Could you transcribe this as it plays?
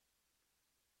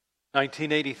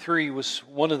1983 was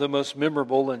one of the most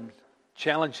memorable and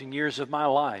challenging years of my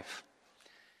life.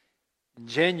 In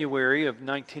January of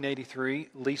 1983,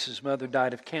 Lisa's mother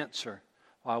died of cancer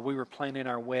while we were planning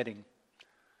our wedding.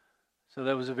 So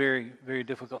that was a very, very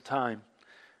difficult time.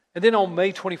 And then on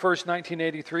May 21st,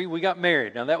 1983, we got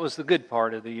married. Now that was the good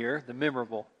part of the year, the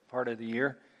memorable part of the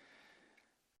year.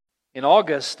 In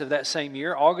August of that same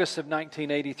year, August of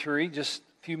 1983, just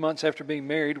a few months after being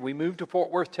married, we moved to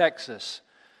Fort Worth, Texas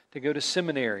to go to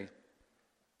seminary.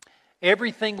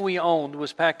 Everything we owned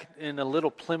was packed in a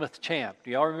little Plymouth Champ.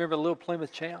 Do y'all remember the little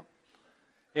Plymouth Champ?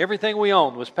 Everything we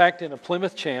owned was packed in a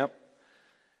Plymouth Champ.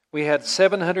 We had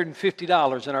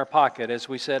 $750 in our pocket as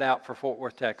we set out for Fort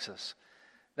Worth, Texas.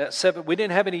 We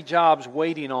didn't have any jobs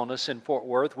waiting on us in Fort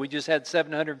Worth. We just had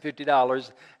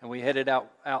 $750 and we headed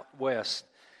out west.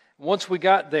 Once we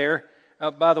got there,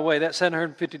 by the way, that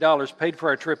 $750 paid for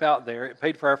our trip out there. It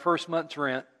paid for our first month's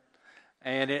rent.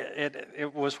 And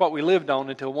it was what we lived on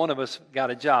until one of us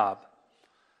got a job.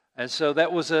 And so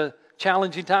that was a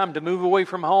challenging time to move away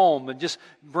from home and just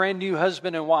brand new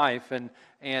husband and wife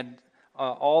and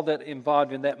all that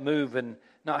involved in that move and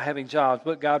not having jobs.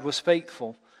 But God was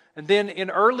faithful. And then in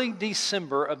early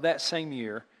December of that same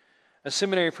year, a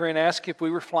seminary friend asked if we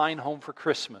were flying home for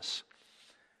Christmas.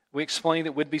 We explained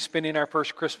that we'd be spending our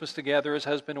first Christmas together as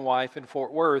husband and wife in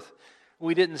Fort Worth.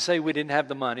 We didn't say we didn't have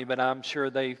the money, but I'm sure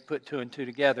they put two and two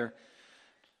together.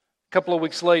 A couple of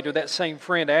weeks later, that same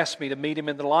friend asked me to meet him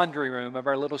in the laundry room of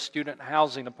our little student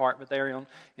housing apartment there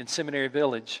in Seminary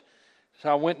Village. So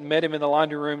I went and met him in the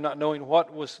laundry room, not knowing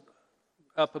what was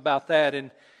up about that.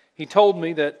 And he told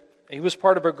me that he was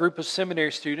part of a group of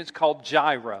seminary students called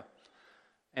Jireh,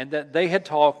 and that they had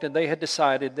talked and they had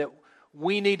decided that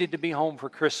we needed to be home for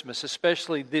Christmas,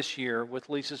 especially this year with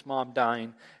Lisa's mom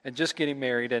dying and just getting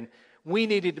married. And we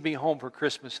needed to be home for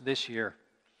Christmas this year.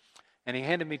 And he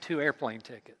handed me 2 airplane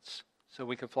tickets so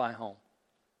we could fly home.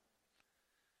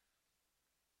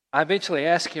 I eventually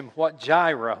asked him what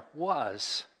Jireh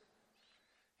was.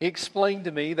 He explained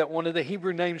to me that one of the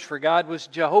Hebrew names for God was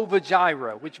Jehovah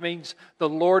Jireh, which means the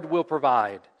Lord will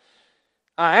provide.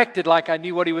 I acted like I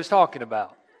knew what he was talking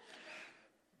about.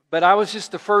 But I was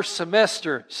just the first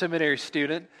semester seminary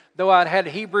student. Though I'd had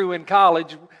Hebrew in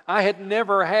college, I had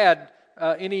never had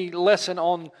any lesson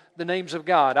on the names of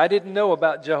God. I didn't know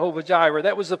about Jehovah Jireh.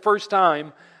 That was the first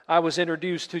time I was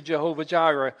introduced to Jehovah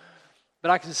Jireh.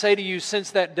 But I can say to you,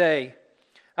 since that day,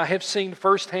 I have seen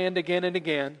firsthand again and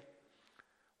again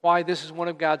why this is one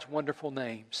of God's wonderful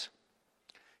names.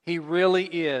 He really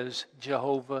is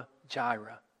Jehovah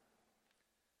Jireh.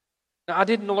 Now, I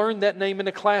didn't learn that name in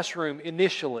a classroom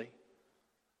initially.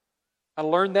 I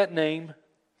learned that name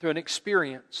through an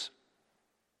experience.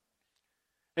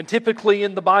 And typically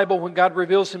in the Bible, when God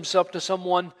reveals Himself to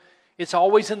someone, it's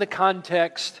always in the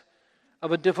context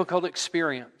of a difficult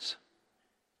experience.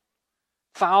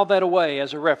 File that away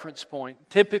as a reference point.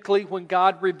 Typically, when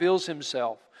God reveals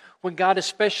Himself, when God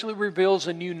especially reveals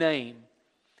a new name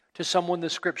to someone in the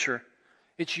Scripture,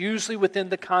 it's usually within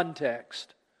the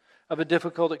context of a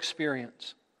difficult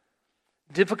experience.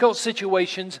 Difficult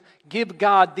situations give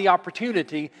God the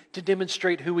opportunity to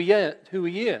demonstrate who He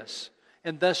is,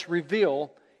 and thus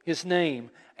reveal His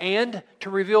name, and to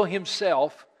reveal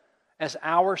Himself as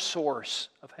our source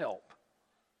of help.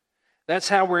 That's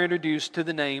how we're introduced to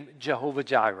the name Jehovah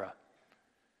Jireh.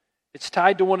 It's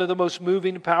tied to one of the most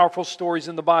moving and powerful stories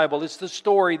in the Bible. It's the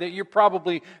story that you're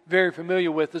probably very familiar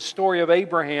with, the story of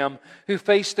Abraham, who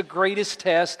faced the greatest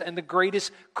test and the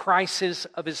greatest crisis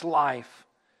of his life.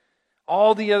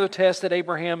 All the other tests that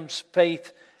Abraham's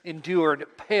faith endured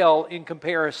pale in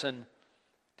comparison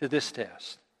to this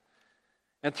test.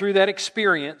 And through that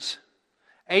experience,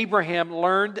 Abraham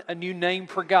learned a new name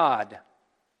for God.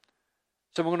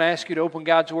 So I'm going to ask you to open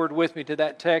God's Word with me to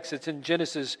that text. It's in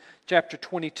Genesis chapter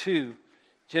 22.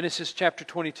 Genesis chapter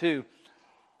 22.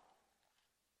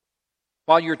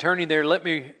 While you're turning there, let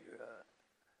me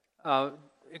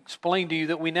explain to you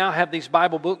that we now have these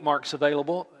Bible bookmarks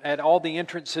available. At all the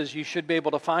entrances, you should be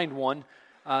able to find one.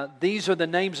 These are the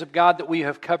names of God that we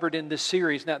have covered in this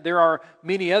series. Now, there are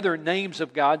many other names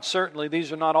of God. Certainly,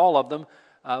 these are not all of them.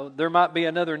 There might be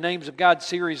another Names of God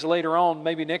series later on,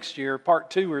 maybe next year,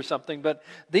 part 2 or something. But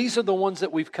these are the ones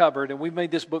that we've covered, and we've made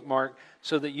this bookmark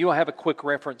so that you'll have a quick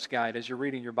reference guide as you're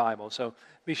reading your Bible. So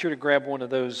be sure to grab one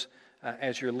of those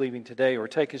as you're leaving today, or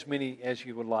take as many as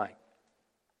you would like.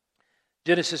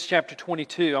 Genesis chapter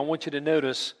 22, I want you to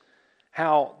notice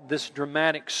how this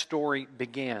dramatic story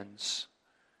begins.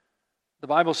 The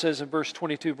Bible says in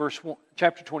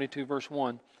chapter 22, verse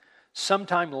 1,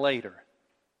 sometime later.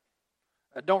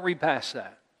 Don't read past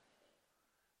that.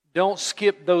 Don't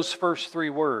skip those first three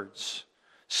words.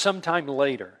 Sometime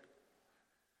later.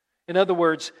 In other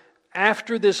words,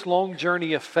 after this long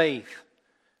journey of faith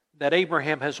that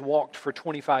Abraham has walked for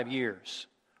 25 years,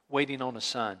 waiting on a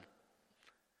son.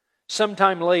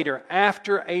 Sometime later,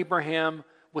 after Abraham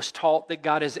was taught that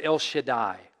God is El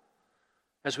Shaddai,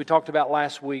 as we talked about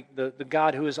last week, the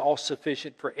God who is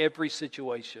all-sufficient for every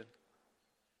situation.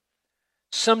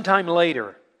 Sometime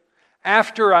later,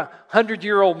 after a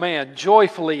 100-year-old man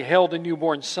joyfully held a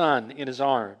newborn son in his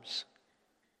arms.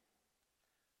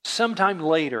 Sometime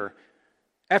later,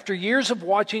 after years of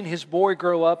watching his boy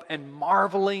grow up and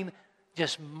marveling,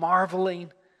 just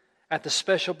marveling at the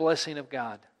special blessing of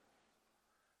God.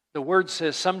 The Word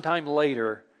says sometime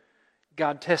later,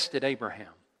 God tested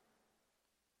Abraham.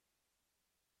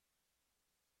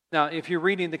 Now, if you're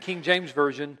reading the King James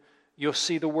Version, you'll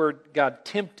see the word God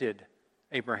tempted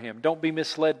Abraham. Don't be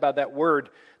misled by that word.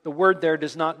 The word there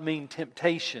does not mean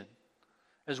temptation,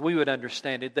 as we would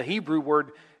understand it. The Hebrew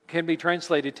word can be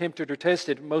translated tempted or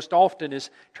tested. Most often is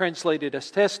translated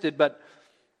as tested, but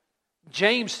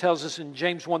James tells us in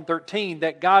James 1:13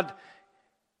 that God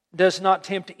does not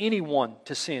tempt anyone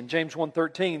to sin. James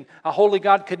 1:13, a holy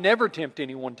God could never tempt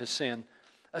anyone to sin.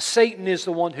 Satan is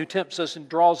the one who tempts us and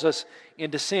draws us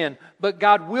into sin. But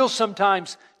God will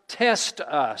sometimes test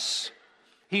us.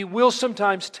 He will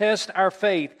sometimes test our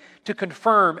faith to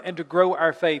confirm and to grow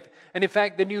our faith. And in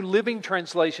fact, the New Living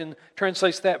Translation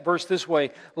translates that verse this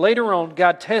way. Later on,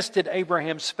 God tested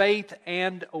Abraham's faith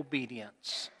and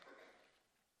obedience.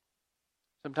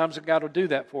 Sometimes God will do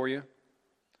that for you.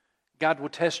 God will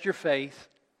test your faith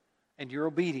and your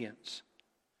obedience.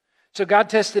 So God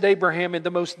tested Abraham in the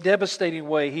most devastating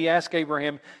way. He asked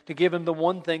Abraham to give him the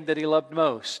one thing that he loved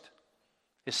most,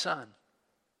 his son.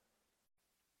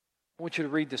 I want you to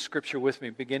read this scripture with me,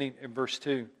 beginning in verse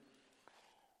 2.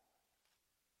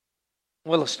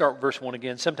 Well, let's start with verse 1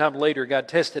 again. Sometime later, God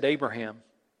tested Abraham.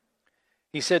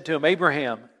 He said to him,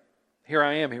 Abraham, here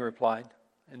I am, he replied.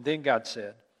 And then God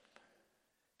said,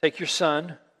 take your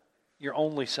son, your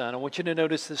only son. I want you to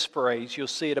notice this phrase. You'll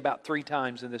see it about 3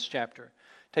 times in this chapter.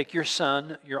 Take your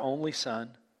son, your only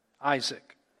son,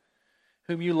 Isaac,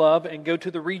 whom you love, and go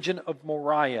to the region of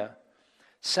Moriah.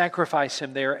 Sacrifice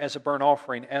him there as a burnt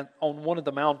offering on one of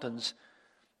the mountains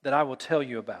that I will tell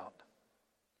you about.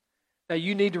 Now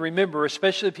you need to remember,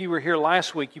 especially if you were here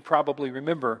last week, you probably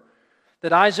remember,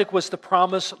 that Isaac was the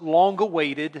promised,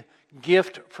 long-awaited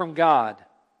gift from God.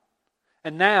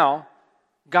 And now,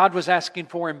 God was asking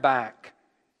for him back.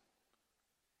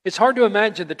 It's hard to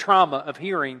imagine the trauma of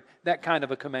hearing that kind of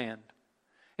a command.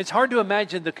 It's hard to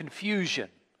imagine the confusion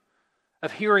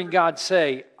of hearing God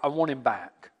say, I want him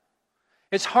back.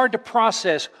 It's hard to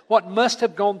process what must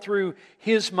have gone through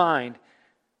his mind.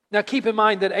 Now keep in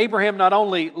mind that Abraham not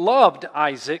only loved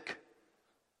Isaac,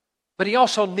 but he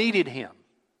also needed him.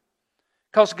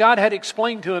 Because God had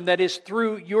explained to him that it's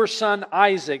through your son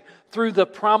Isaac, through the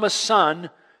promised son,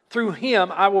 through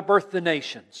him I will birth the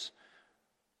nations.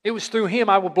 It was through him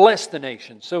I will bless the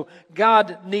nations. So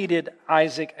God needed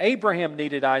Isaac. Abraham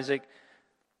needed Isaac.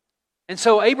 And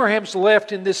so Abraham's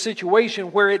left in this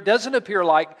situation where it doesn't appear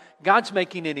like God's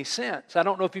making any sense. I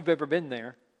don't know if you've ever been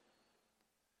there.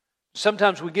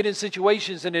 Sometimes we get in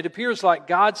situations and it appears like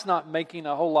God's not making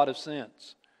a whole lot of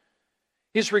sense.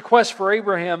 His request for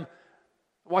Abraham,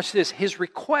 watch this, his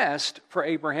request for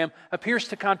Abraham appears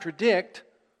to contradict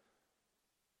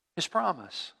his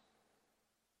promise.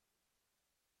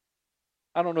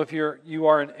 I don't know if you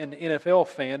are an NFL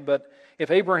fan, but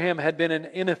if Abraham had been an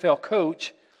NFL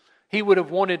coach, he would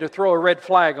have wanted to throw a red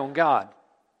flag on God.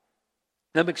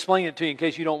 Let me explain it to you in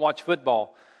case you don't watch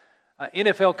football.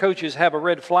 NFL coaches have a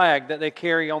red flag that they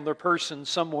carry on their person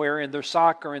somewhere in their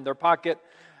sock or in their pocket.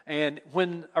 And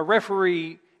when a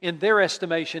referee, in their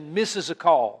estimation, misses a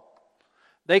call,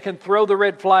 they can throw the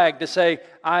red flag to say,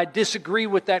 I disagree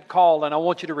with that call and I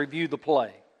want you to review the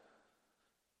play.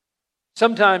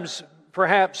 Sometimes,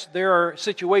 perhaps, there are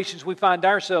situations we find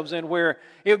ourselves in where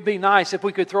it would be nice if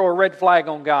we could throw a red flag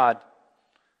on God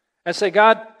and say,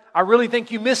 God, I really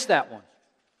think you missed that one.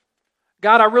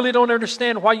 God, I really don't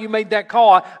understand why you made that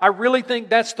call. I really think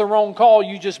that's the wrong call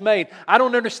you just made. I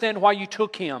don't understand why you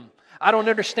took him. I don't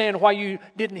understand why you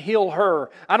didn't heal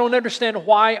her. I don't understand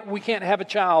why we can't have a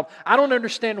child. I don't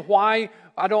understand why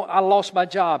I lost my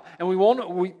job. And we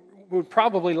would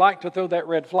probably like to throw that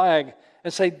red flag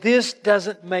and say, this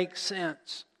doesn't make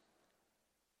sense.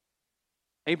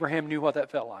 Abraham knew what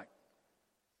that felt like.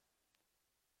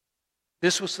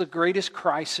 This was the greatest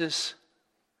crisis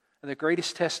and the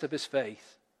greatest test of his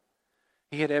faith.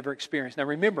 he had ever experienced. Now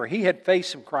remember, he had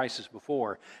faced some crisis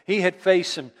before. He had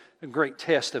faced some great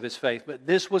tests of his faith, but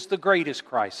this was the greatest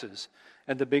crisis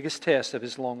and the biggest test of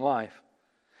his long life.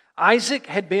 Isaac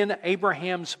had been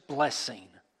Abraham's blessing,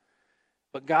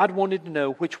 but God wanted to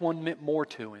know which one meant more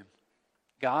to him,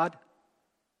 God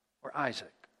or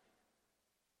Isaac.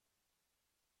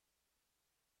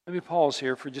 Let me pause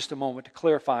here for just a moment to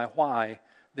clarify why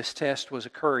this test was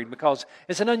occurring, because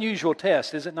it's an unusual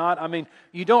test, is it not? I mean,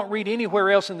 you don't read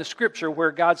anywhere else in the Scripture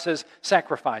where God says,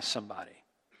 sacrifice somebody.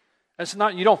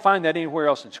 You don't find that anywhere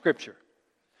else in Scripture.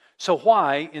 So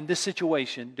why, in this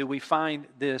situation, do we find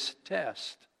this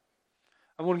test?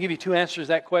 I want to give you two answers to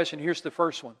that question. Here's the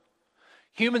first one.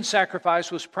 Human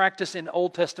sacrifice was practiced in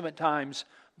Old Testament times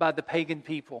by the pagan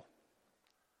people.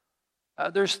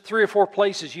 There's 3 or 4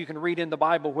 places you can read in the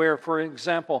Bible where, for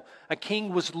example, a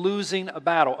king was losing a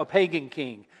battle, a pagan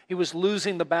king. He was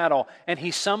losing the battle, and he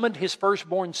summoned his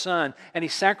firstborn son, and he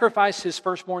sacrificed his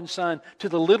firstborn son to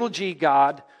the little g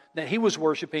god that he was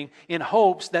worshiping in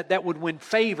hopes that that would win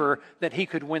favor, that he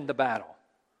could win the battle.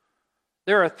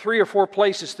 There are 3 or 4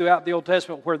 places throughout the Old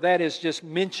Testament where that is just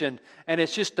mentioned, and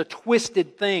it's just a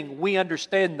twisted thing. We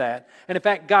understand that. And in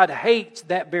fact, God hates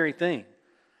that very thing.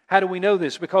 How do we know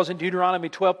this? Because in Deuteronomy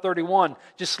 12:31,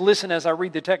 just listen as I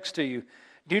read the text to you.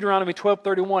 Deuteronomy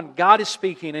 12:31, God is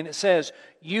speaking, and it says,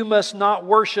 you must not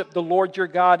worship the Lord your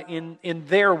God in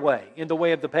their way, in the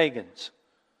way of the pagans.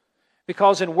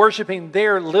 Because in worshiping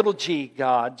their little g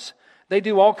gods, they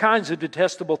do all kinds of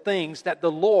detestable things that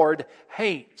the Lord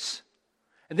hates.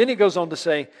 And then he goes on to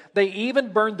say, they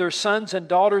even burned their sons and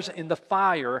daughters in the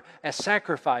fire as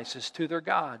sacrifices to their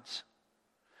gods.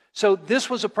 So this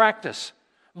was a practice.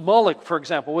 Moloch, for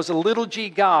example, was a little g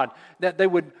god that they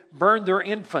would burn their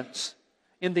infants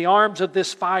in the arms of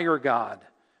this fire god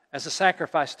as a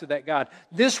sacrifice to that god.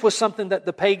 This was something that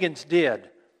the pagans did.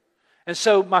 And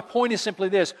so my point is simply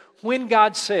this. When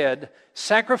God said,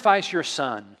 sacrifice your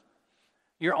son,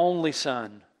 your only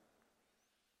son,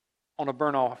 on a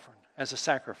burnt offering as a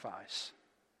sacrifice,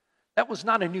 that was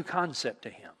not a new concept to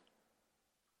him.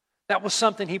 That was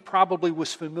something he probably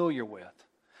was familiar with.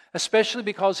 Especially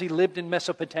because he lived in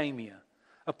Mesopotamia,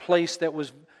 a place that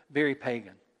was very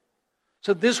pagan.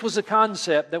 So this was a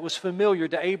concept that was familiar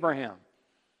to Abraham.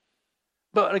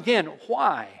 But again,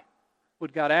 why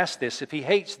would God ask this if he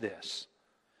hates this?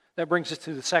 That brings us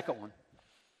to the second one.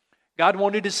 God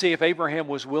wanted to see if Abraham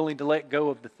was willing to let go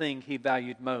of the thing he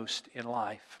valued most in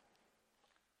life.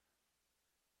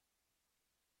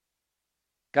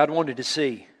 God wanted to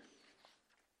see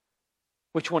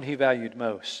which one he valued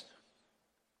most.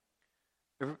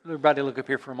 Everybody look up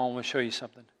here for a moment. I'll show you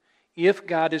something. If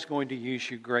God is going to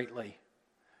use you greatly,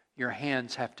 your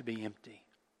hands have to be empty.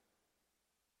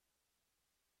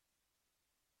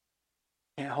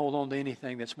 You can't hold on to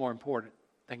anything that's more important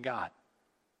than God.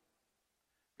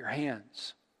 Your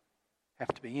hands have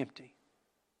to be empty.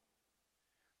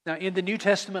 Now, in the New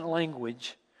Testament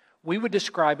language, we would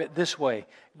describe it this way.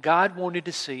 God wanted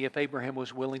to see if Abraham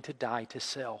was willing to die to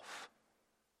self.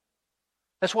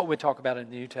 That's what we talk about in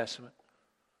the New Testament.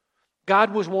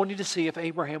 God was wanting to see if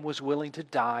Abraham was willing to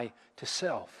die to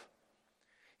self.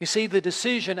 You see, the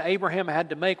decision Abraham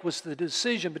had to make was the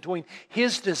decision between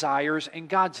his desires and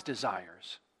God's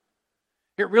desires.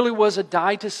 It really was a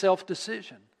die-to-self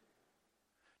decision.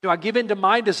 Do I give in to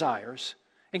my desires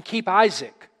and keep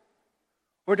Isaac?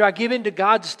 Or do I give in to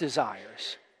God's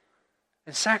desires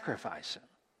and sacrifice him?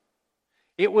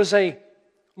 It was a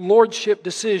lordship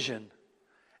decision.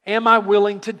 Am I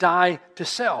willing to die to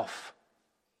self?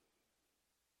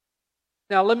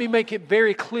 Now, let me make it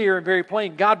very clear and very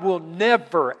plain. God will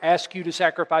never ask you to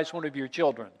sacrifice one of your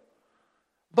children.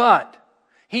 But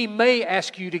He may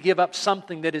ask you to give up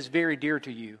something that is very dear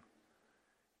to you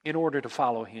in order to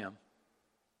follow Him.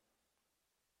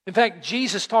 In fact,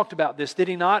 Jesus talked about this, did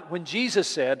He not? When Jesus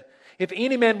said, if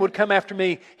any man would come after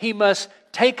me, he must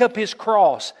take up his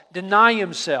cross, deny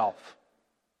himself,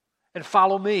 and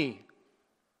follow me.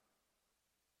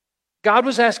 God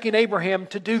was asking Abraham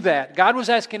to do that. God was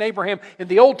asking Abraham in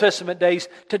the Old Testament days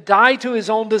to die to his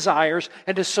own desires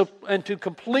and to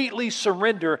completely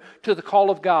surrender to the call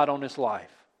of God on his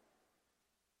life.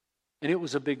 And it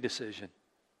was a big decision.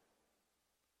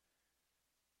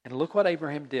 And look what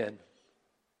Abraham did.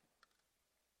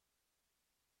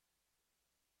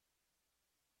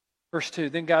 Verse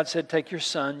 2, then God said, take your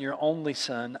son, your only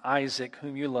son, Isaac,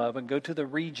 whom you love, and go to the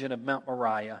region of Mount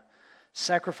Moriah.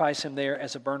 Sacrifice him there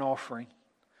as a burnt offering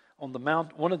on the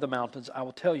mount, one of the mountains I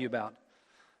will tell you about.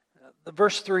 The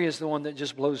verse 3 is the one that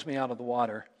just blows me out of the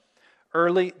water.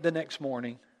 Early the next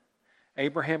morning,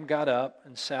 Abraham got up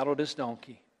and saddled his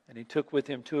donkey And he took with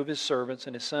him 2 of his servants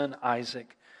and his son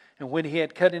Isaac. And when he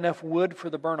had cut enough wood for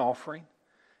the burnt offering,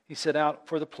 he set out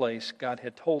for the place God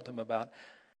had told him about.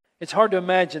 It's hard to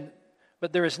imagine,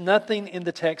 but there is nothing in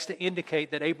the text to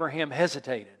indicate that Abraham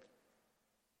hesitated.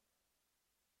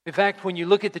 In fact, when you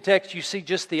look at the text, you see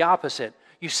just the opposite.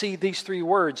 You see these 3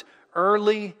 words,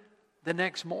 early the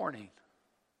next morning.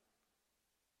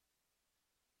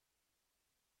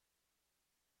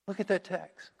 Look at that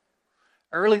text.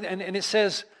 Early, and it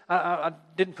says, I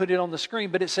didn't put it on the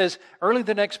screen, but it says, early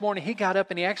the next morning he got up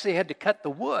and he actually had to cut the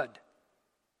wood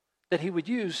that he would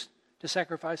use to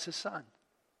sacrifice his son.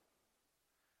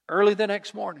 Early the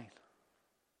next morning.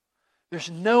 There's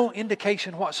no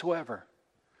indication whatsoever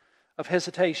of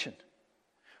hesitation.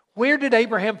 Where did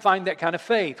Abraham find that kind of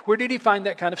faith? Where did he find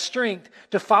that kind of strength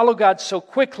to follow God so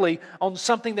quickly on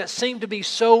something that seemed to be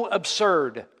so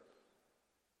absurd?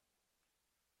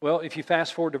 Well, if you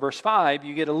fast forward to verse 5,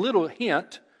 you get a little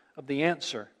hint of the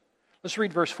answer. Let's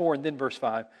read verse 4 and then verse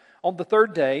 5. On the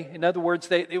 3rd day, in other words,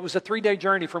 it was a 3-day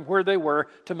journey from where they were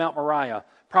to Mount Moriah,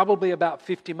 probably about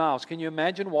 50 miles. Can you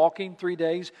imagine walking 3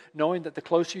 days, knowing that the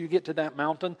closer you get to that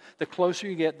mountain, the closer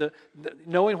you get,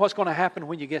 knowing what's going to happen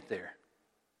when you get there?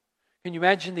 Can you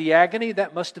imagine the agony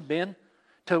that must have been?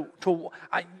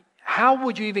 How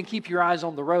would you even keep your eyes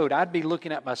on the road? I'd be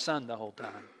looking at my son the whole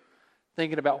time,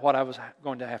 thinking about what I was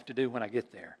going to have to do when I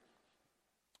get there.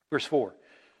 Verse 4.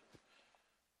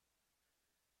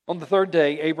 On the 3rd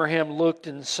day, Abraham looked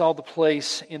and saw the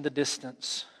place in the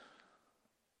distance.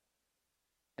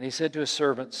 And he said to his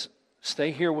servants,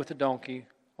 "Stay here with the donkey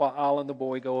while I and the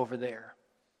boy go over there."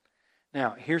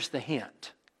 Now, here's the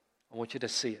hint. I want you to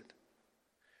see it.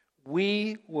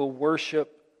 We will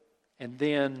worship and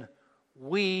then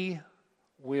we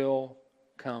will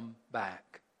come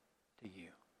back to you.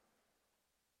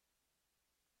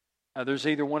 Now, there's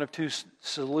either one of 2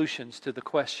 solutions to the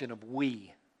question of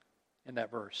we in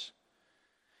that verse.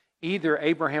 Either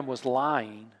Abraham was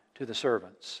lying to the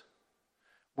servants.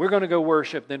 We're going to go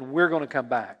worship, then we're going to come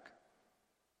back.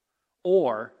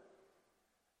 Or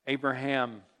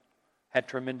Abraham had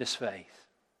tremendous faith.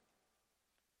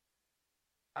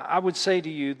 I would say to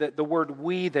you that the word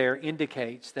we there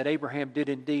indicates that Abraham did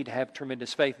indeed have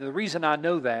tremendous faith. And the reason I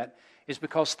know that is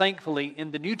because thankfully in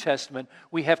the New Testament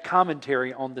we have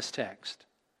commentary on this text.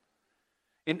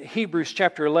 In Hebrews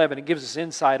chapter 11, it gives us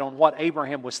insight on what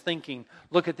Abraham was thinking.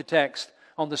 Look at the text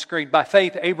on the screen. By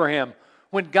faith, Abraham,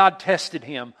 when God tested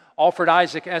him, offered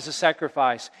Isaac as a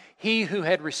sacrifice. He who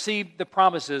had received the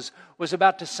promises was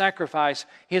about to sacrifice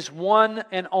his one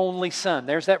and only son.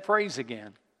 There's that phrase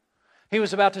again. He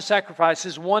was about to sacrifice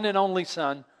his one and only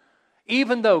son,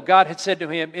 even though God had said to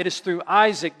him, "It is through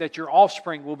Isaac that your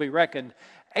offspring will be reckoned."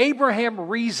 Abraham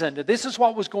reasoned, this is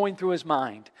what was going through his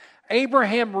mind.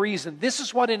 Abraham reasoned, this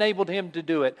is what enabled him to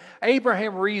do it.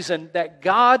 Abraham reasoned that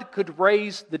God could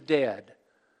raise the dead.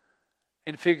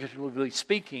 And figuratively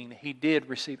speaking, he did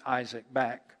receive Isaac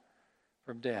back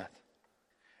from death.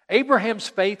 Abraham's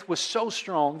faith was so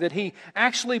strong that he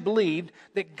actually believed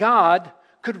that God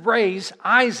could raise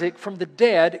Isaac from the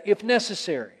dead if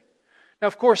necessary. Now,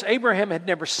 of course, Abraham had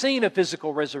never seen a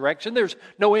physical resurrection. There's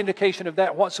no indication of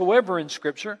that whatsoever in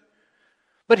Scripture.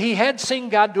 But he had seen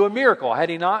God do a miracle, had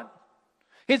he not?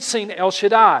 He'd seen El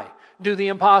Shaddai do the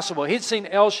impossible. He'd seen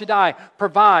El Shaddai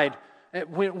provide.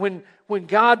 When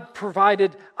God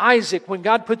provided Isaac, when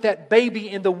God put that baby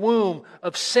in the womb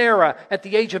of Sarah at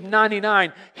the age of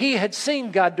 99, he had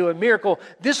seen God do a miracle.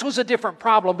 This was a different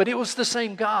problem, but it was the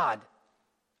same God.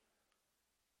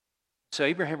 So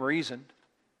Abraham reasoned,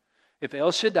 if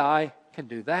El Shaddai can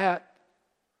do that,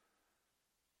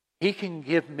 he can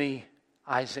give me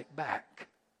Isaac back.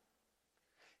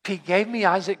 If he gave me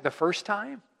Isaac the first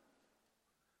time,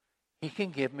 he can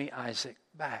give me Isaac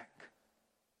back.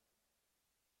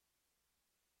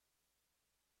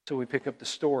 So we pick up the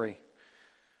story.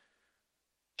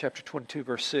 Chapter 22,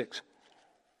 verse 6.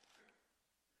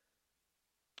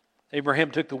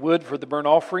 Abraham took the wood for the burnt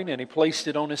offering and he placed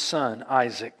it on his son,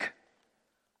 Isaac.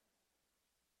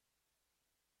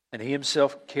 And he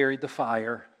himself carried the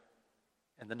fire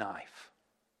and the knife.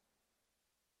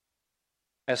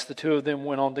 As the 2 of them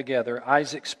went on together,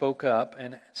 Isaac spoke up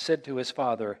and said to his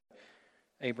father,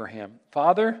 Abraham,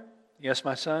 "Father?" "Yes,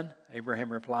 my son,"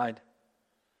 Abraham replied.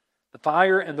 "The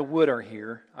fire and the wood are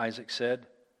here," Isaac said.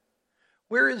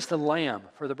 "Where is the lamb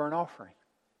for the burnt offering?"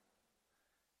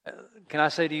 Can I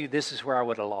say to you, this is where I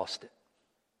would have lost it.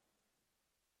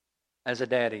 As a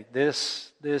daddy,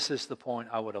 this is the point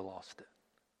I would have lost it.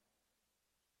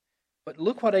 But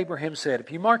look what Abraham said.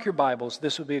 If you mark your Bibles,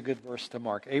 this would be a good verse to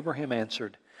mark. Abraham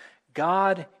answered,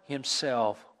 "God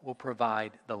himself will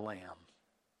provide the lamb."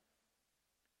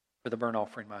 for the burnt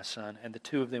offering, my son. And the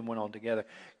two of them went on together.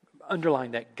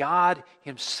 Underline that. God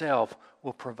Himself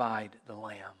will provide the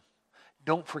lamb.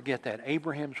 Don't forget that.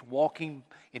 Abraham's walking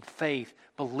in faith,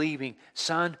 believing,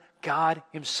 son, God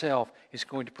Himself is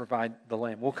going to provide the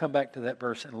lamb. We'll come back to that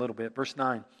verse in a little bit. Verse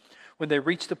 9. When they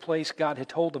reached the place God had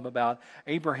told them about,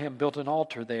 Abraham built an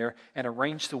altar there and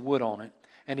arranged the wood on it.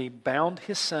 And he bound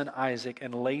his son Isaac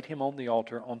and laid him on the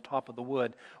altar on top of the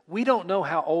wood. We don't know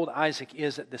how old Isaac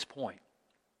is at this point.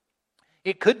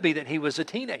 It could be that he was a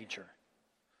teenager.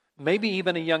 Maybe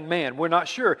even a young man. We're not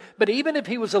sure. But even if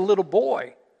he was a little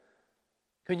boy,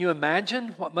 can you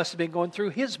imagine what must have been going through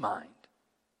his mind?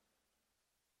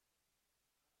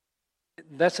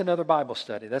 That's another Bible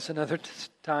study. That's another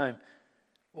time.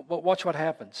 Watch what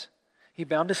happens. He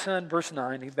bound his son, verse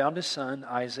 9, he bound his son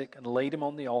Isaac and laid him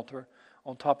on the altar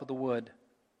on top of the wood.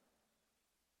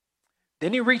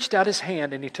 Then he reached out his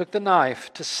hand and he took the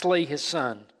knife to slay his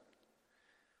son.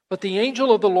 But the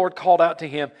angel of the Lord called out to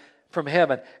him from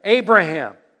heaven,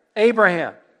 Abraham,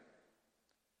 Abraham.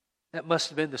 That must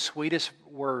have been the sweetest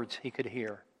words he could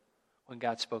hear when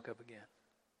God spoke up again.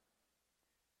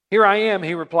 Here I am,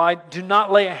 he replied. Do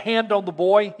not lay a hand on the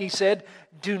boy, he said.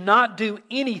 Do not do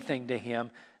anything to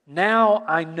him. Now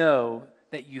I know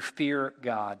that you fear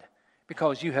God,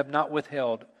 because you have not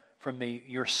withheld from me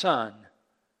your son,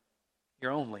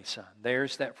 your only son.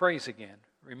 There's that phrase again.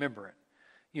 Remember it.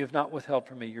 You have not withheld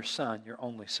from me your son, your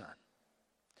only son.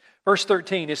 Verse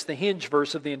 13 is the hinge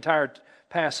verse of the entire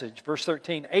passage. Verse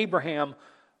 13, Abraham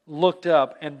looked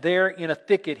up, and there in a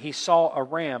thicket he saw a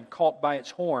ram caught by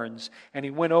its horns, and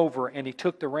he went over and he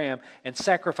took the ram and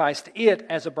sacrificed it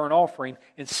as a burnt offering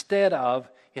instead of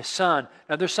his son.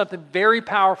 Now there's something very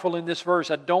powerful in this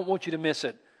verse. I don't want you to miss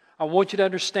it. I want you to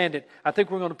understand it. I think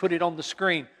we're going to put it on the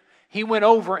screen. He went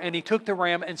over and he took the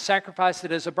ram and sacrificed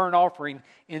it as a burnt offering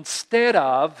instead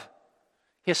of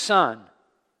his son.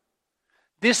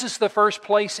 This is the first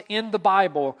place in the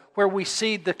Bible where we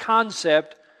see the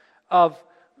concept of,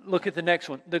 look at the next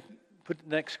one, put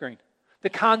the next screen. The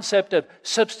concept of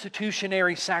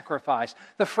substitutionary sacrifice.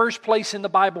 The first place in the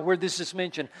Bible where this is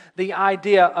mentioned. The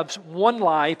idea of one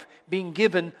life being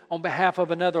given on behalf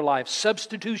of another life.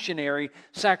 Substitutionary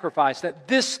sacrifice. That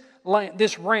this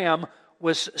ram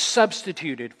was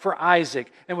substituted for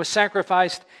Isaac and was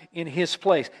sacrificed in his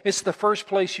place. It's the first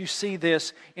place you see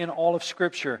this in all of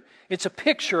Scripture. It's a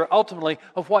picture, ultimately,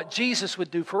 of what Jesus would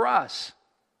do for us.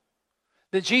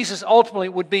 That Jesus ultimately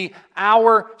would be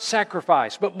our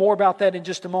sacrifice. But more about that in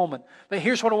just a moment. But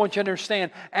here's what I want you to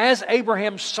understand. As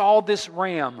Abraham saw this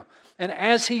ram, and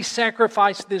as he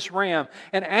sacrificed this ram,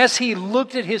 and as he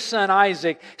looked at his son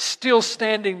Isaac, still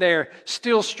standing there,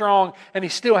 still strong, and he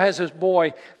still has his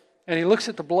boy, and he looks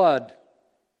at the blood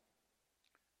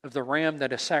of the ram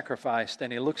that is sacrificed,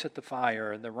 and he looks at the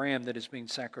fire and the ram that is being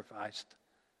sacrificed.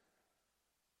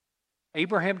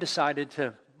 Abraham decided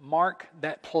to mark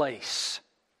that place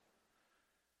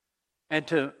and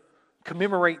to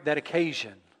commemorate that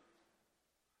occasion.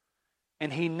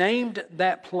 And he named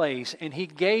that place and he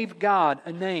gave God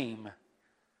a name.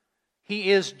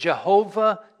 He is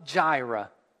Jehovah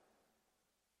Jireh.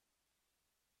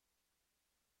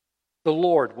 The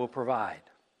Lord will provide.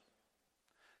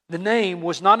 The name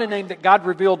was not a name that God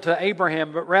revealed to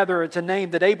Abraham, but rather it's a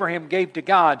name that Abraham gave to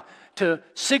God to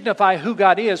signify who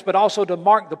God is, but also to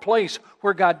mark the place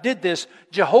where God did this.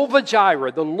 Jehovah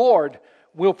Jireh, the Lord,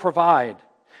 will provide.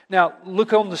 Now,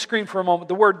 look on the screen for a moment.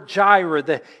 The word Jireh,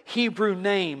 the Hebrew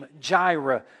name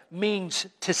Jireh, means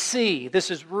to see.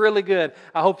 This is really good.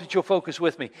 I hope that you'll focus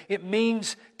with me. It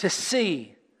means to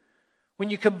see. When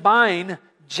you combine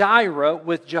Jireh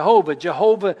with Jehovah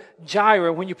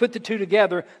Jireh, when you put the two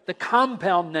together, the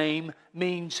compound name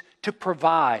means to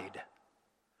provide.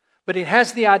 But it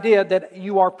has the idea that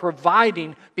you are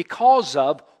providing because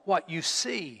of what you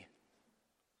see.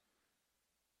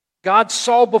 God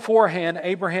saw beforehand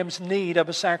Abraham's need of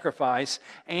a sacrifice,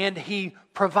 and He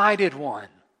provided one.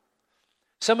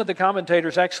 Some of the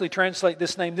commentators actually translate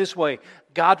this name this way: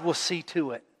 God will see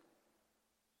to it.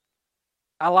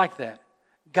 I like that.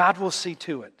 God will see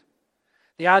to it.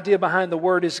 The idea behind the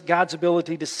word is God's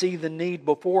ability to see the need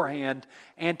beforehand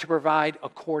and to provide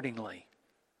accordingly.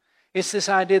 It's this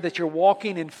idea that you're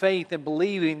walking in faith and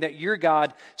believing that your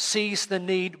God sees the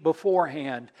need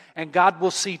beforehand, and God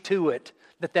will see to it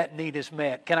that that need is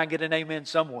met. Can I get an amen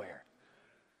somewhere?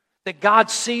 That God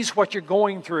sees what you're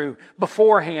going through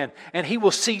beforehand, and He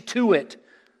will see to it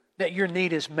that your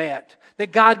need is met.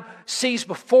 That God sees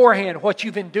beforehand what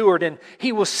you've endured, and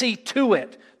He will see to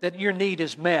it that your need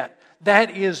is met.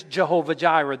 That is Jehovah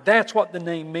Jireh. That's what the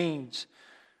name means.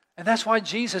 And that's why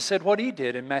Jesus said what He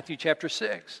did in Matthew chapter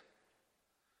 6.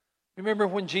 Remember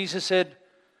when Jesus said,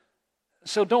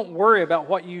 so don't worry about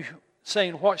what you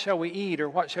saying, what shall we eat, or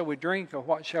what shall we drink, or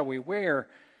what shall we wear?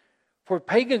 For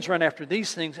pagans run after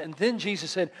these things. And then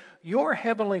Jesus said, your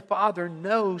heavenly Father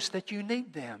knows that you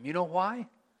need them. You know why?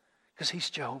 Because He's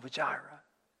Jehovah Jireh.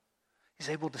 He's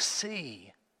able to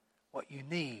see what you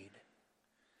need.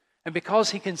 And because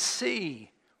He can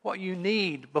see what you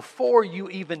need before you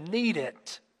even need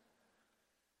it,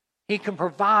 He can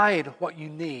provide what you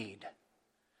need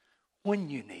when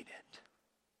you need it.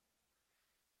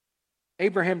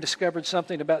 Abraham discovered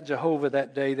something about Jehovah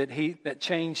that day that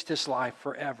changed his life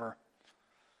forever.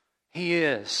 He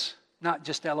is not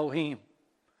just Elohim.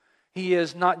 He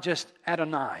is not just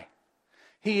Adonai.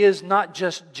 He is not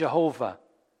just Jehovah.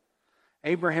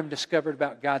 Abraham discovered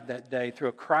about God that day through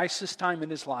a crisis time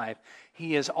in his life.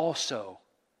 He is also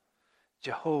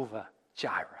Jehovah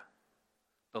Jireh.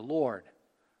 The Lord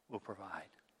will provide.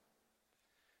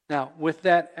 Now, with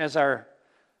that as our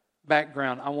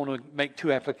background, I want to make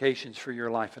two applications for your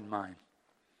life and mine.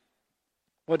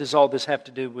 What does all this have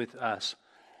to do with us?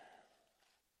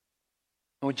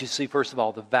 I want you to see, first of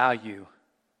all, the value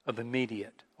of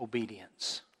immediate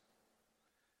obedience.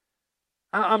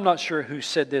 I'm not sure who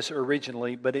said this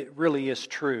originally, but it really is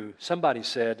true. Somebody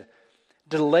said,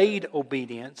 delayed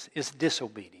obedience is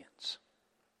disobedience.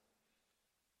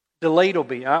 Delayed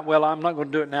obedience. Well, I'm not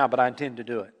going to do it now, but I intend to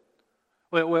do it.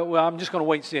 Well, I'm just going to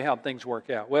wait and see how things work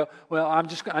out. Well,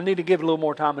 I need to give it a little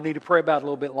more time. I need to pray about it a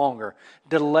little bit longer.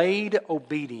 Delayed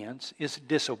obedience is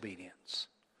disobedience.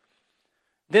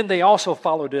 Then they also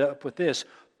followed it up with this.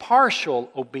 Partial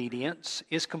obedience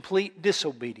is complete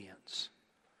disobedience.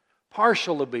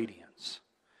 Partial obedience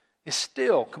is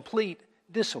still complete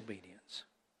disobedience.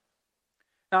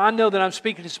 Now, I know that I'm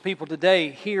speaking to some people today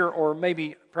here or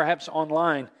maybe perhaps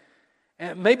online,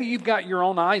 and maybe you've got your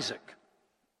own Isaac.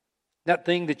 That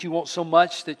thing that you want so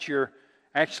much that you're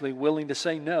actually willing to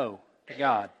say no to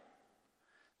God.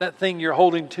 That thing you're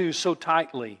holding to so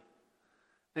tightly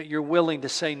that you're willing to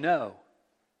say no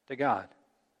to God.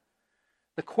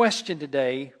 The question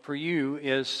today for you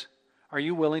is, are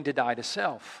you willing to die to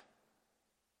self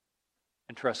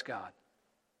and trust God?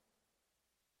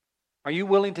 Are you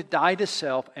willing to die to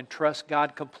self and trust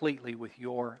God completely with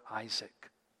your Isaac?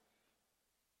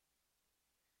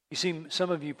 You see,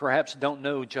 some of you perhaps don't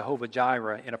know Jehovah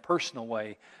Jireh in a personal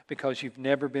way because you've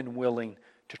never been willing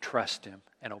to trust Him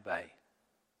and obey.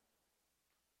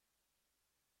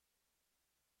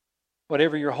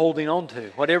 Whatever you're holding on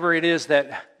to, whatever it is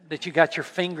that you got your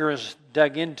fingers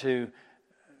dug into,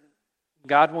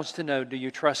 God wants to know, do you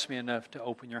trust me enough to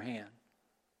open your hand?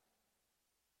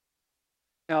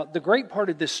 Now, the great part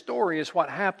of this story is what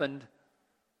happened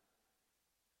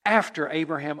after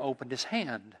Abraham opened his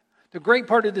hand. The great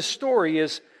part of this story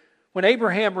is when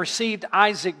Abraham received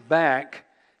Isaac back,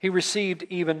 he received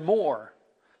even more.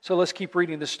 So let's keep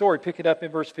reading the story. Pick it up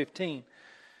in verse 15.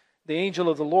 The angel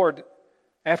of the Lord,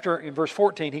 in verse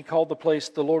 14, he called the place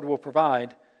the Lord will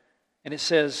provide. And it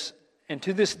says, and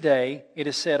to this day it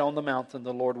is said on the mountain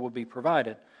the Lord will be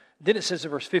provided. Then it says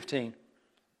in verse 15,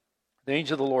 the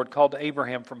angel of the Lord called to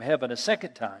Abraham from heaven a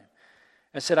second time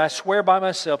and said, I swear by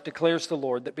myself, declares the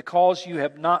Lord, that because you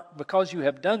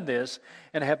have done this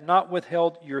and have not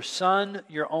withheld your son,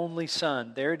 your only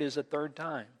son. There it is a third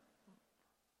time.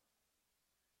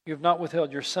 You have not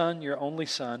withheld your son, your only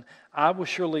son. I will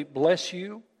surely bless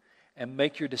you and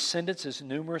make your descendants as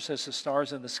numerous as the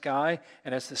stars in the sky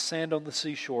and as the sand on the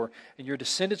seashore. And your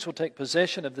descendants will take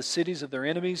possession of the cities of their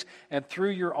enemies, and through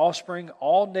your offspring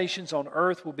all nations on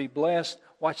earth will be blessed.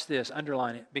 Watch this,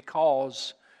 underline it,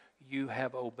 because you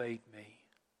have obeyed me.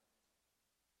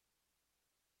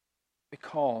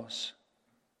 Because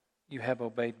you have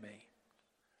obeyed me.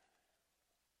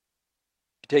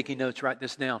 If you're taking notes, write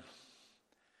this down.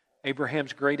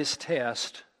 Abraham's greatest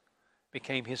test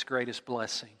became his greatest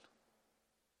blessing.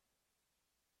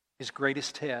 His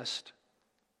greatest test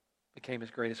became his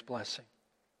greatest blessing.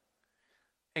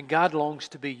 And God longs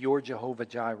to be your Jehovah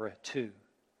Jireh too.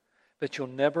 But you'll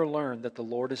never learn that the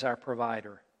Lord is our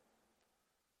provider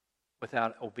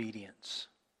without obedience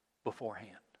beforehand.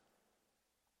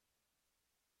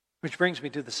 Which brings me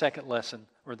to the second lesson,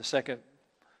 or the second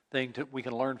thing we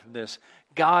can learn from this.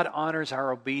 God honors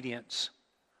our obedience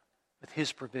with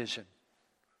His provision.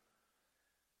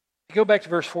 If you go back to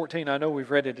verse 14, I know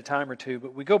we've read it a time or two,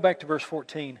 but we go back to verse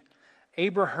 14.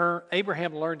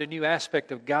 Abraham learned a new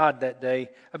aspect of God that day,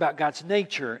 about God's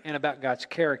nature and about God's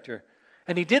character.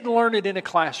 And he didn't learn it in a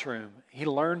classroom. He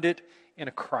learned it in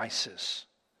a crisis.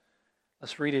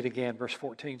 Let's read it again, verse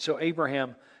 14. So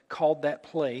Abraham called that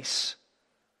place,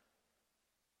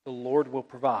 the Lord will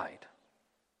provide.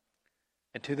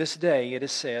 And to this day it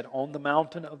is said, on the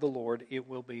mountain of the Lord it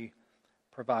will be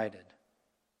provided.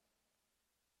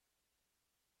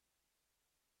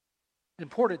 It's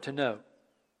important to note,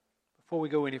 before we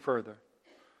go any further,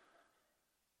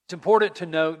 it's important to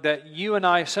note that you and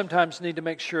I sometimes need to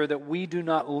make sure that we do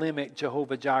not limit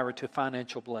Jehovah Jireh to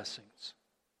financial blessings.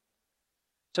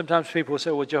 Sometimes people will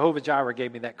say, well, Jehovah Jireh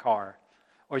gave me that car,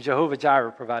 or Jehovah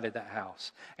Jireh provided that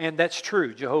house. And that's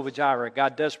true. Jehovah Jireh,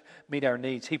 God does meet our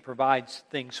needs. He provides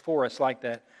things for us like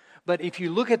that. But if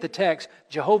you look at the text,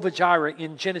 Jehovah Jireh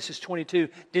in Genesis 22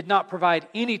 did not provide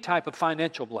any type of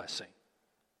financial blessing.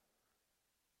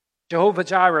 Jehovah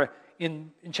Jireh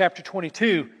in chapter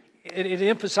 22, it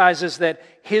emphasizes that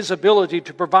His ability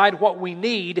to provide what we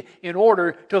need in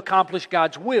order to accomplish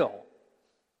God's will.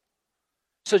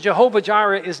 So Jehovah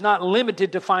Jireh is not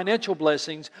limited to financial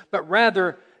blessings, but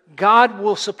rather God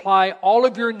will supply all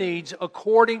of your needs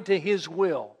according to His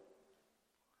will.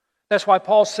 That's why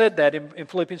Paul said that in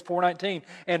Philippians 4:19.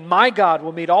 And my God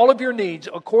will meet all of your needs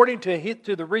according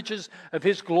to the riches of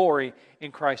His glory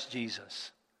in Christ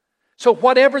Jesus. So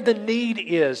whatever the need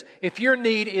is, if your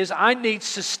need is, I need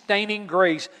sustaining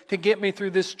grace to get me through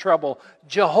this trouble,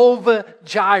 Jehovah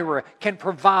Jireh can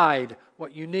provide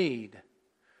what you need.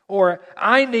 Or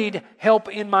I need help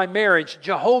in my marriage,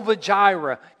 Jehovah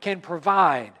Jireh can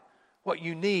provide what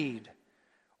you need.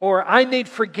 Or I need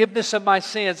forgiveness of my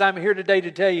sins, I'm here today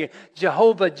to tell you,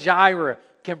 Jehovah Jireh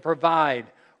can provide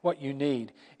what you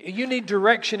need. You need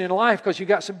direction in life because you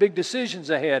got some big decisions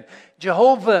ahead.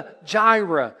 Jehovah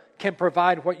Jireh can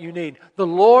provide what you need. The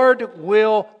Lord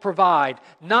will provide,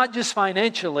 not just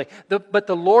financially, but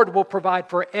the Lord will provide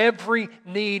for every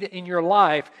need in your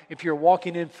life if you're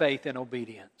walking in faith and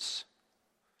obedience.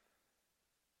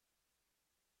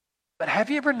 But have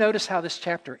you ever noticed how this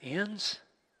chapter ends?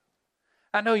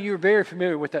 I know you're very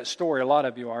familiar with that story, a lot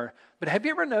of you are, but have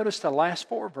you ever noticed the last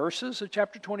 4 verses of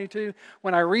chapter 22?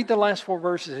 When I read the last 4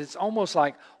 verses, it's almost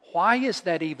like, why is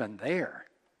that even there?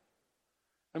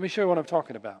 Let me show you what I'm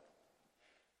talking about.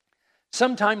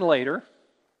 Sometime later,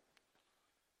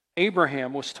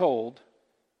 Abraham was told,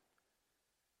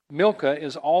 Milcah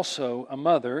is also a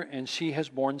mother, and she has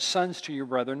borne sons to your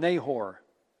brother Nahor.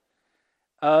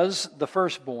 Uz, the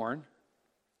firstborn,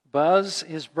 Buz,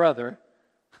 his brother.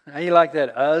 How you like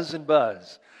that? Uz and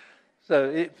Buzz. So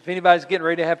if anybody's getting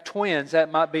ready to have twins, that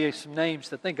might be some names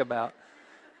to think about.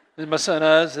 This is my son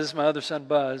Uz, this is my other son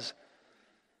Buzz.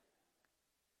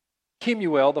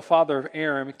 Kemuel, the father of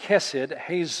Aram, Kesed,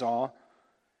 Hazah,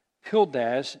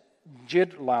 Pildash,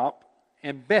 Jidlap,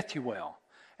 and Bethuel.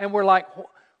 And we're like,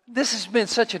 this has been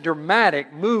such a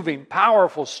dramatic, moving,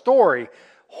 powerful story.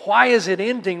 Why is it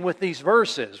ending with these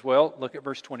verses? Well, look at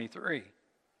verse 23.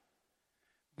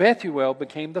 Bethuel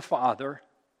became the father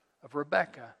of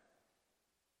Rebekah.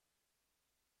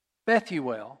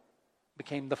 Bethuel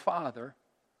became the father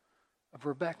of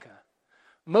Rebekah.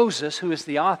 Moses, who is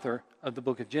the author of the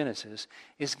book of Genesis,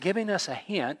 is giving us a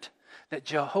hint that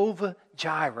Jehovah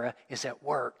Jireh is at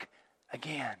work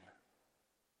again.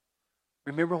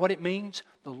 Remember what it means?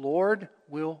 The Lord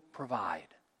will provide.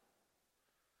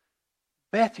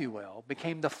 Bethuel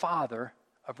became the father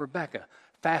of Rebekah.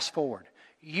 Fast forward.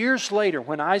 Years later,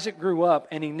 when Isaac grew up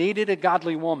and he needed a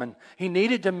godly woman, he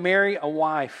needed to marry a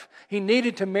wife. He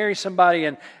needed to marry somebody,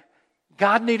 and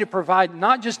God needed to provide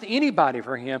not just anybody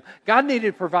for him. God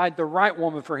needed to provide the right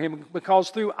woman for him, because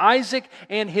through Isaac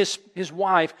and his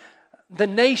wife, the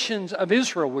nations of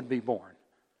Israel would be born.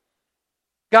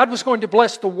 God was going to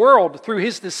bless the world through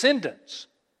his descendants.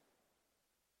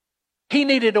 He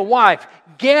needed a wife.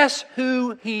 Guess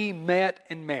who he met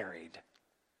and married?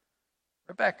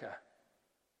 Rebekah.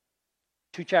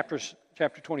 2 chapters,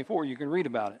 chapter 24, you can read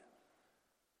about it.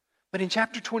 But in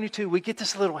chapter 22, we get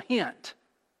this little hint.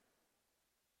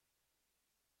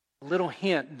 A little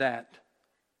hint that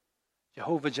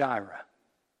Jehovah Jireh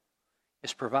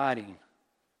is providing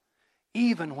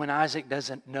even when Isaac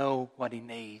doesn't know what he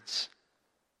needs.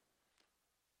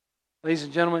 Ladies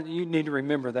and gentlemen, you need to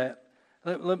remember that.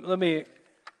 Let me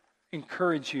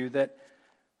encourage you that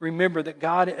remember that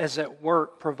God is at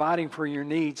work providing for your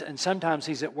needs, and sometimes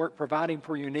He's at work providing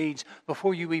for your needs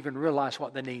before you even realize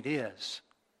what the need is.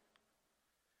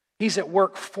 He's at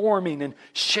work forming and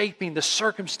shaping the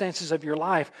circumstances of your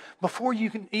life before you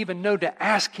can even know to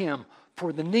ask Him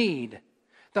for the need.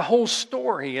 The whole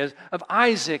story of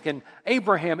Isaac and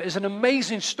Abraham is an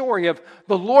amazing story of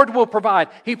the Lord will provide.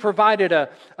 He provided a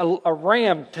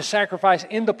ram to sacrifice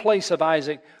in the place of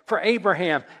Isaac for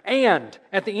Abraham. And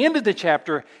at the end of the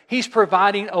chapter, He's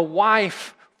providing a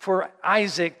wife for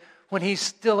Isaac when he's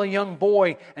still a young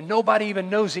boy and nobody even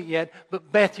knows it yet,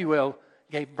 but Bethuel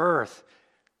gave birth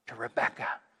to Rebekah.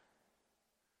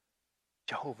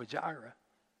 Jehovah Jireh.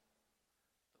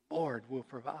 The Lord will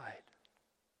provide.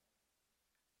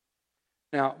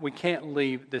 Now, we can't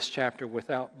leave this chapter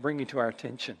without bringing to our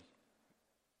attention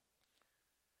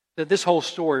that this whole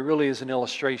story really is an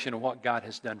illustration of what God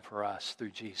has done for us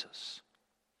through Jesus.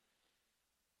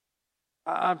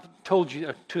 I've told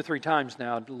you 2 or 3 times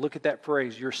now, to look at that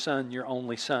phrase, your son, your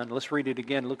only son. Let's read it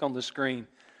again. Look on the screen.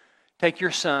 Take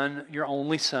your son, your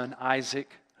only son, Isaac,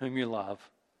 whom you love.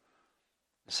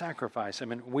 Sacrifice. I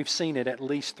mean, we've seen it at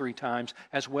least 3 times,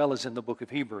 as well as in the book of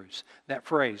Hebrews. That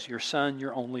phrase, your son,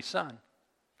 your only son.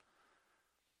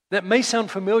 That may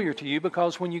sound familiar to you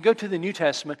because when you go to the New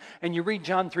Testament and you read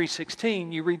John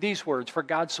 3:16, you read these words, for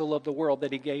God so loved the world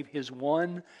that He gave His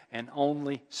one and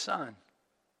only Son,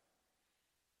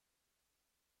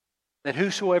 that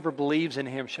whosoever believes in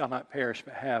Him shall not perish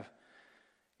but have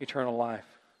eternal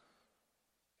life.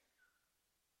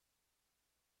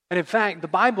 And in fact, the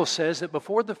Bible says that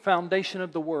before the foundation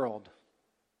of the world,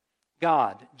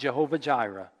 God, Jehovah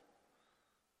Jireh,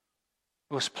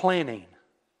 was planning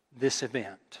this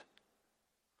event.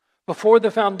 Before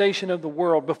the foundation of the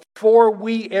world, before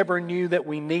we ever knew that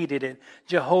we needed it,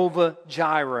 Jehovah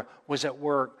Jireh was at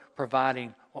work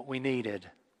providing what we needed.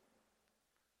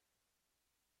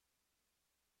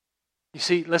 You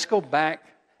see, let's go back,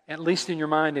 at least in your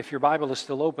mind, if your Bible is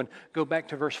still open, go back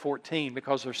to verse 14,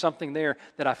 because there's something there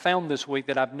that I found this week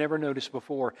that I've never noticed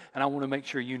before, and I want to make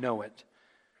sure you know it.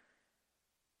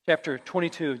 Chapter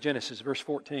 22 of Genesis, verse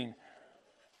 14.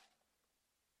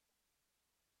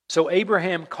 So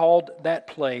Abraham called that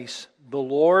place the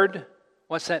Lord.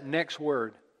 What's that next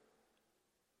word?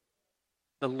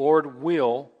 The Lord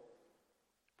will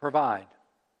provide.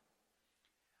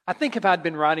 I think if I'd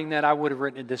been writing that, I would have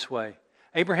written it this way.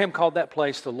 Abraham called that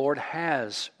place the Lord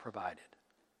has provided.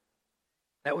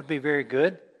 That would be very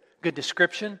good. Good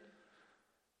description.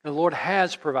 The Lord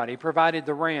has provided. He provided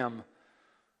the ram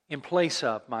in place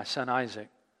of my son Isaac.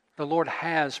 The Lord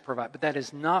has provided. But that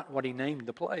is not what He named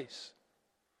the place.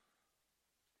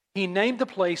 He named the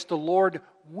place the Lord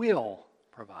will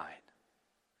provide.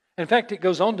 In fact, it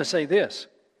goes on to say this.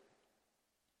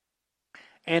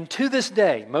 And to this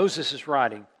day, Moses is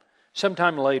writing,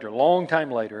 sometime later, long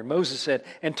time later, and Moses said,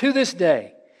 and to this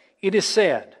day it is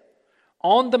said,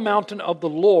 on the mountain of the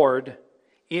Lord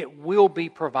it will be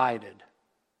provided.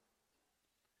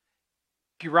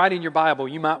 If you write in your Bible,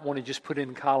 you might want to just put in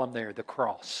a column there, the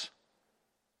cross.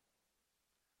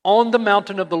 On the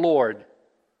mountain of the Lord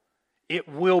it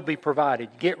will be provided.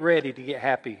 Get ready to get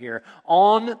happy here.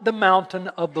 On the mountain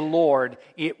of the Lord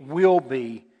it will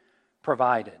be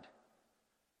provided.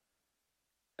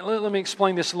 Let me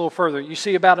explain this a little further. You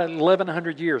see, about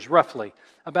 1,100 years, roughly,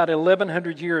 about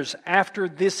 1,100 years after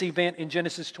this event in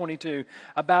Genesis 22,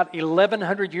 about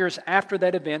 1,100 years after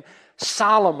that event,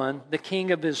 Solomon, the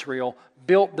king of Israel,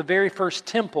 built the very first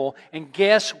temple, and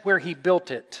guess where he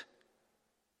built it?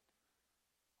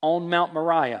 On Mount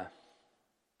Moriah.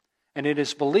 And it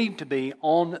is believed to be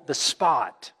on the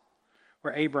spot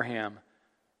where Abraham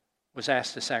was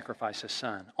asked to sacrifice his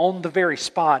son. On the very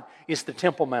spot is the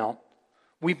Temple Mount.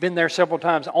 We've been there several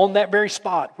times. On that very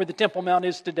spot where the Temple Mount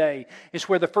is today is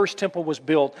where the first temple was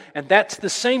built. And that's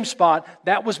the same spot.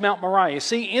 That was Mount Moriah.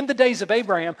 See, in the days of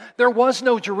Abraham, there was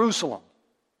no Jerusalem.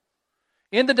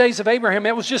 In the days of Abraham,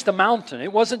 it was just a mountain.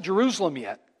 It wasn't Jerusalem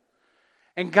yet.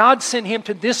 And God sent him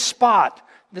to this spot,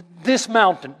 this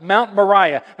mountain, Mount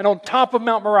Moriah. And on top of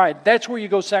Mount Moriah, that's where you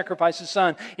go sacrifice his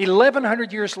son.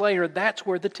 1,100 years later, that's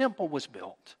where the temple was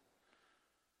built.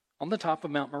 On the top of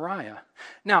Mount Moriah.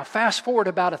 Now, fast forward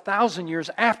about 1,000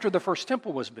 years after the first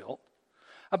temple was built.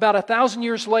 About 1,000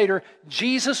 years later,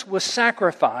 Jesus was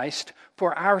sacrificed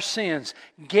for our sins.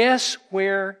 Guess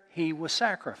where He was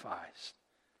sacrificed?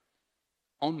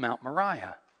 On Mount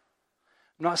Moriah.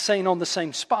 I'm not saying on the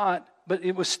same spot, but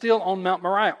it was still on Mount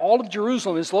Moriah. All of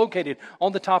Jerusalem is located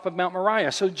on the top of Mount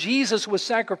Moriah. So Jesus was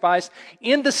sacrificed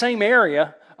in the same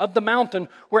area of the mountain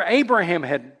where Abraham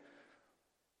had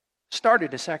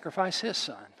started to sacrifice his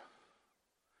son.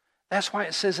 That's why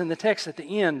it says in the text at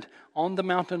the end, on the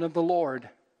mountain of the Lord,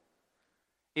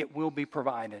 it will be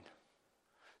provided.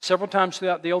 Several times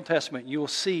throughout the Old Testament, you will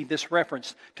see this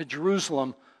reference to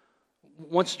Jerusalem.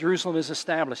 Once Jerusalem is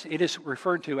established, it is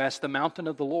referred to as the mountain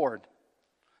of the Lord.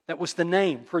 That was the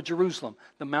name for Jerusalem,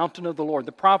 the mountain of the Lord.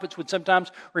 The prophets would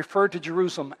sometimes refer to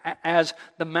Jerusalem as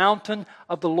the mountain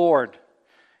of the Lord.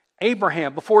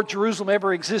 Abraham, before Jerusalem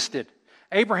ever existed,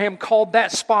 Abraham called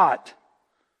that spot,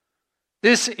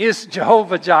 this is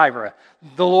Jehovah Jireh.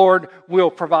 The Lord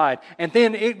will provide. And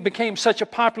then it became such a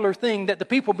popular thing that the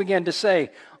people began to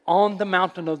say, on the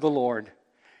mountain of the Lord,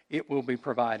 it will be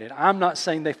provided. I'm not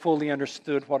saying they fully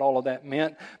understood what all of that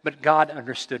meant, but God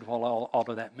understood what all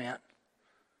of that meant.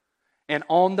 And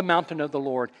on the mountain of the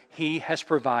Lord, He has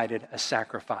provided a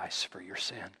sacrifice for your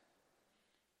sin.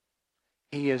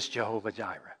 He is Jehovah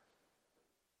Jireh.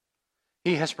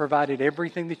 He has provided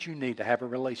everything that you need to have a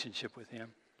relationship with Him.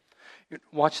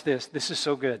 Watch this. This is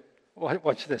so good.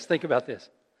 Watch this. Think about this.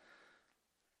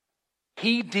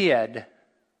 He did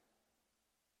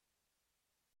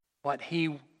what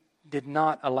He did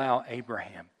not allow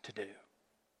Abraham to do.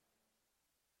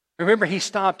 Remember, He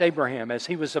stopped Abraham as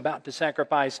he was about to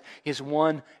sacrifice his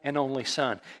one and only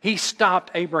son. He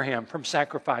stopped Abraham from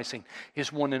sacrificing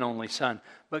his one and only son.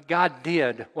 But God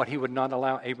did what He would not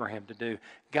allow Abraham to do.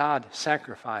 God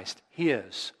sacrificed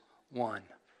His one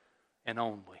and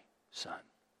only son.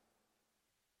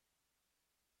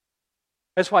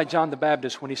 That's why John the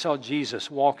Baptist, when he saw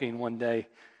Jesus walking one day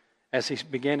as he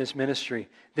began his ministry,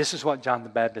 this is what John the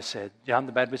Baptist said. John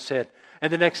the Baptist said,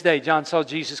 and the next day John saw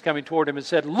Jesus coming toward him and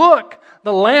said, "Look,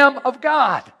 the Lamb of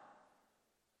God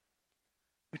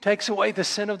who takes away the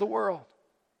sin of the world."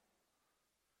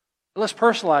 Let's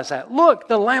personalize that. Look,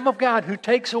 the Lamb of God who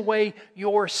takes away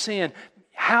your sin.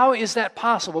 How is that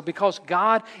possible? Because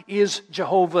God is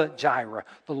Jehovah Jireh.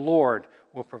 The Lord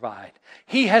will provide.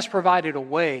 He has provided a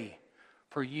way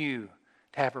for you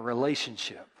to have a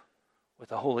relationship with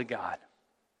the Holy God.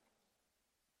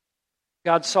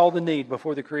 God saw the need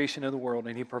before the creation of the world,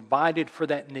 and He provided for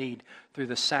that need through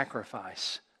the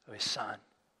sacrifice of His Son.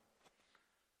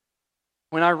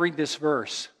 When I read this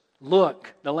verse,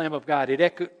 look, the Lamb of God,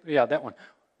 that one.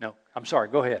 No, I'm sorry,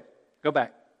 go ahead. Go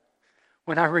back.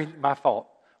 When I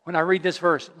read this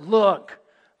verse, look,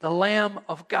 the Lamb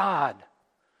of God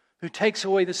who takes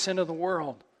away the sin of the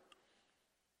world.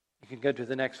 You can go to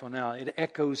the next one now. It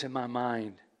echoes in my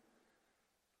mind.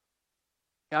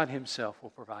 God Himself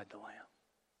will provide the Lamb.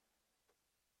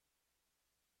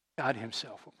 God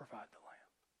Himself will provide the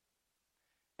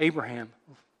Lamb. Abraham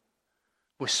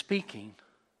was speaking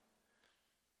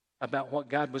about what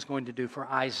God was going to do for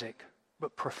Isaac,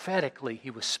 but prophetically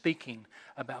he was speaking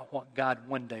about what God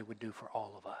one day would do for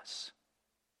all of us.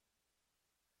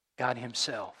 God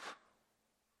Himself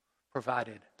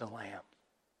provided the Lamb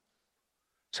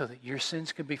so that your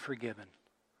sins can be forgiven,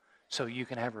 so you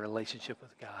can have a relationship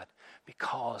with God,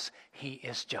 because He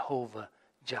is Jehovah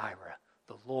Jireh.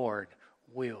 The Lord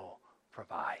will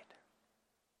provide.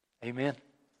 Amen.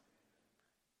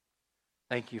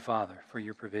 Thank you, Father, for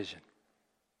your provision.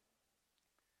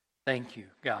 Thank you,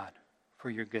 God, for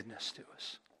your goodness to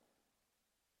us.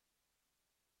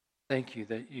 Thank you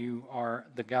that you are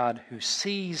the God who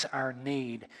sees our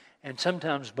need, and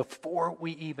sometimes before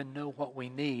we even know what we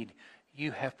need,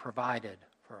 you have provided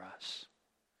for us.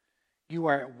 You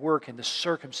are at work in the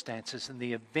circumstances and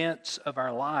the events of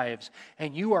our lives,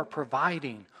 and you are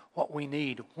providing what we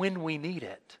need when we need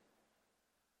it.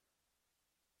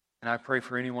 And I pray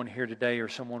for anyone here today or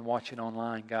someone watching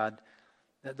online, God,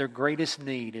 that their greatest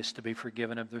need is to be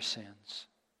forgiven of their sins.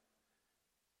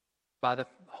 By the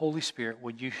Holy Spirit,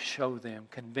 would you show them,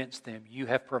 convince them, you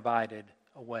have provided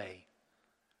a way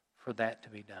for that to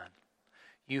be done.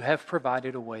 You have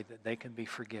provided a way that they can be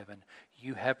forgiven.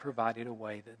 You have provided a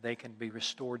way that they can be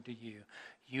restored to you.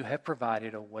 You have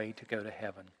provided a way to go to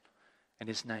heaven, and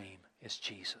His name is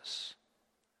Jesus.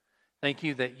 Thank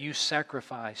you that you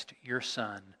sacrificed your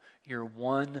Son, your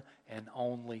one and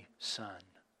only Son,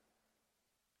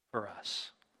 for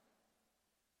us.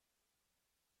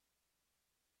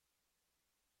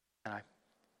 And I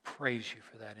praise you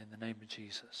for that in the name of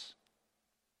Jesus.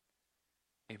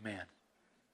 Amen.